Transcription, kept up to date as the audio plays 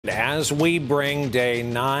As we bring day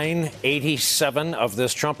 987 of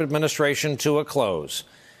this Trump administration to a close,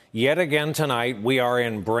 yet again tonight we are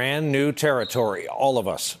in brand new territory, all of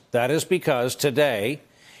us. That is because today,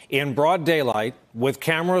 in broad daylight, with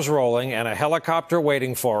cameras rolling and a helicopter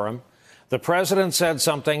waiting for him, the president said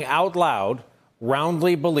something out loud,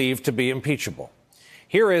 roundly believed to be impeachable.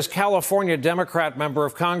 Here is California Democrat member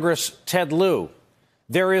of Congress Ted Lieu.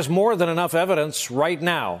 There is more than enough evidence right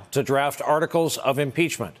now to draft articles of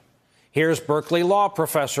impeachment. Here's Berkeley law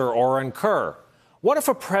professor Oren Kerr. What if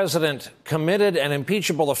a president committed an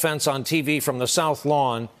impeachable offense on TV from the South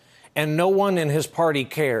Lawn and no one in his party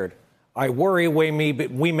cared? I worry we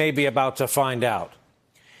may be about to find out.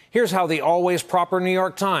 Here's how the always proper New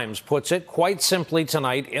York Times puts it quite simply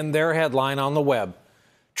tonight in their headline on the web.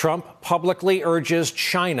 Trump publicly urges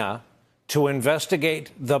China to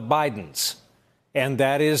investigate the Bidens. And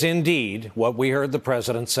that is indeed what we heard the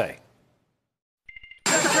president say.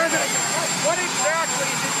 Mr. President, what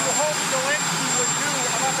exactly did you hope Zelensky would do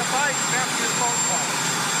about the Bidens after your phone call?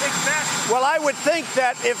 Exactly. Well, I would think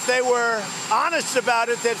that if they were honest about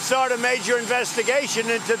it, they'd start a major investigation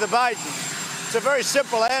into the Bidens. It's a very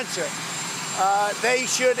simple answer. They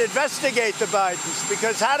should investigate the Bidens,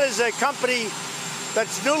 because how does a company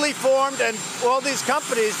that's newly formed, and all these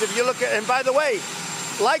companies, if you look at, and by the way,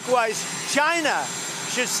 likewise, China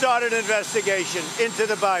should start an investigation into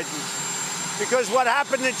the Bidens, because what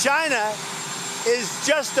happened in China is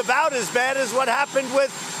just about as bad as what happened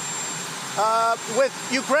with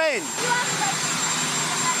Ukraine.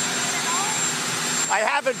 I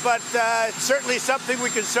haven't, but it's certainly something we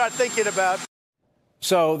can start thinking about.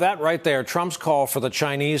 So that right there, Trump's call for the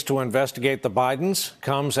Chinese to investigate the Bidens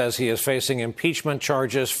comes as he is facing impeachment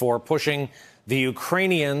charges for pushing the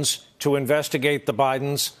Ukrainians to investigate the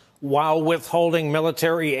Bidens while withholding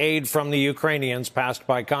military aid from the Ukrainians passed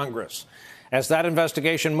by Congress. As that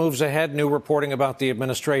investigation moves ahead, new reporting about the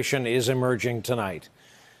administration is emerging tonight.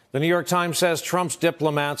 The New York Times says Trump's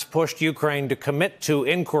diplomats pushed Ukraine to commit to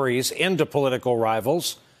inquiries into political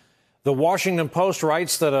rivals. The Washington Post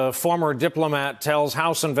writes that a former diplomat tells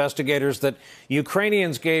House investigators that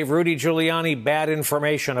Ukrainians gave Rudy Giuliani bad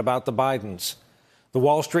information about the Bidens. The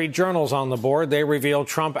Wall Street Journal's on the board. They reveal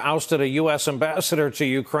Trump ousted a U.S. ambassador to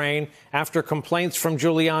Ukraine after complaints from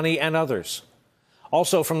Giuliani and others.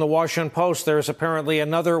 Also from the Washington Post, there's apparently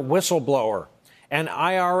another whistleblower, an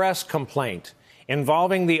IRS complaint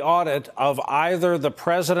involving the audit of either the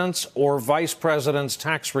president's or vice president's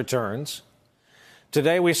tax returns.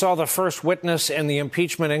 Today, we saw the first witness in the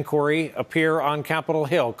impeachment inquiry appear on Capitol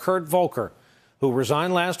Hill. Kurt Volker, who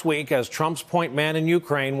resigned last week as Trump's point man in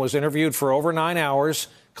Ukraine, was interviewed for over 9 hours,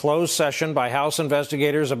 closed session by House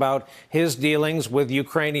investigators about his dealings with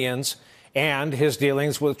Ukrainians and his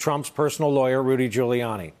dealings with Trump's personal lawyer, Rudy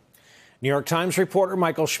Giuliani. New York Times reporter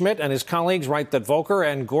Michael Schmidt and his colleagues write that Volker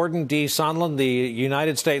and Gordon D. Sondland, the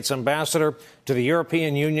United States ambassador to the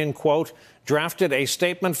European Union, quote, drafted a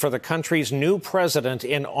statement for the country's new president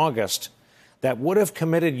in August that would have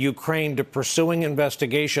committed Ukraine to pursuing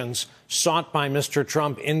investigations sought by Mr.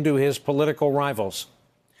 Trump into his political rivals.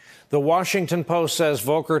 The Washington Post says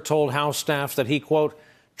Volker told House staff that he, quote,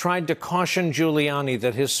 tried to caution Giuliani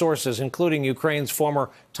that his sources, including Ukraine's former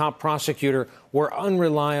top prosecutor, were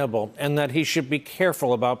unreliable and that he should be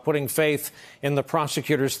careful about putting faith in the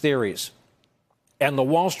prosecutor's theories. And the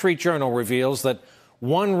Wall Street Journal reveals that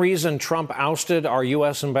one reason Trump ousted our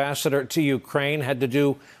U.S. ambassador to Ukraine had to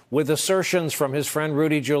do with assertions from his friend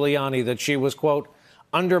Rudy Giuliani that she was, quote,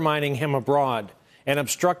 undermining him abroad and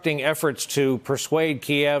obstructing efforts to persuade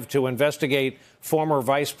Kiev to investigate former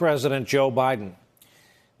Vice President Joe Biden.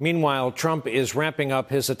 Meanwhile, Trump is ramping up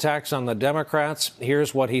his attacks on the Democrats.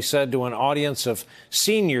 Here's what he said to an audience of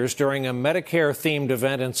seniors during a Medicare-themed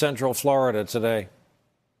event in Central Florida today.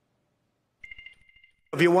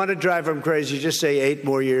 If you want to drive them crazy, just say 8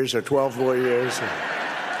 more years or 12 more years.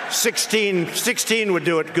 16 would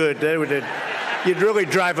do it good. You'd really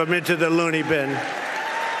drive them into the loony bin.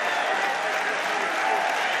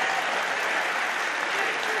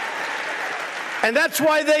 And that's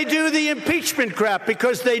why they do the impeachment crap,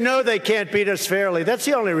 because they know they can't beat us fairly. That's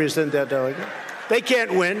the only reason they're doing it. They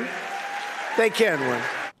can't win. They can't win.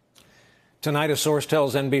 Tonight, a source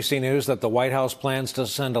tells NBC News that the White House plans to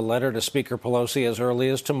send a letter to Speaker Pelosi as early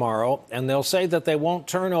as tomorrow, and they'll say that they won't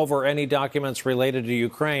turn over any documents related to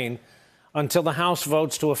Ukraine until the House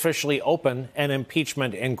votes to officially open an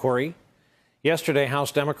impeachment inquiry. Yesterday,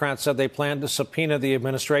 House Democrats said they plan to subpoena the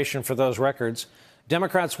administration for those records.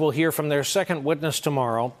 Democrats will hear from their second witness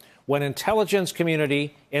tomorrow when Intelligence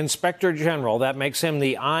Community Inspector General, that makes him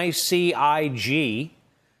the ICIG,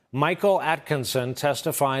 Michael Atkinson,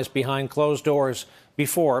 testifies behind closed doors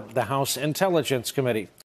before the House Intelligence Committee.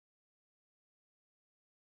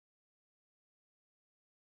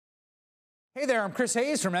 Hey there, I'm Chris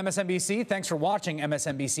Hayes from MSNBC. Thanks for watching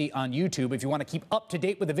MSNBC on YouTube. If you want to keep up to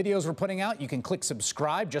date with the videos we're putting out, you can click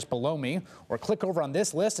subscribe just below me or click over on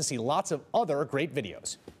this list to see lots of other great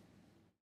videos.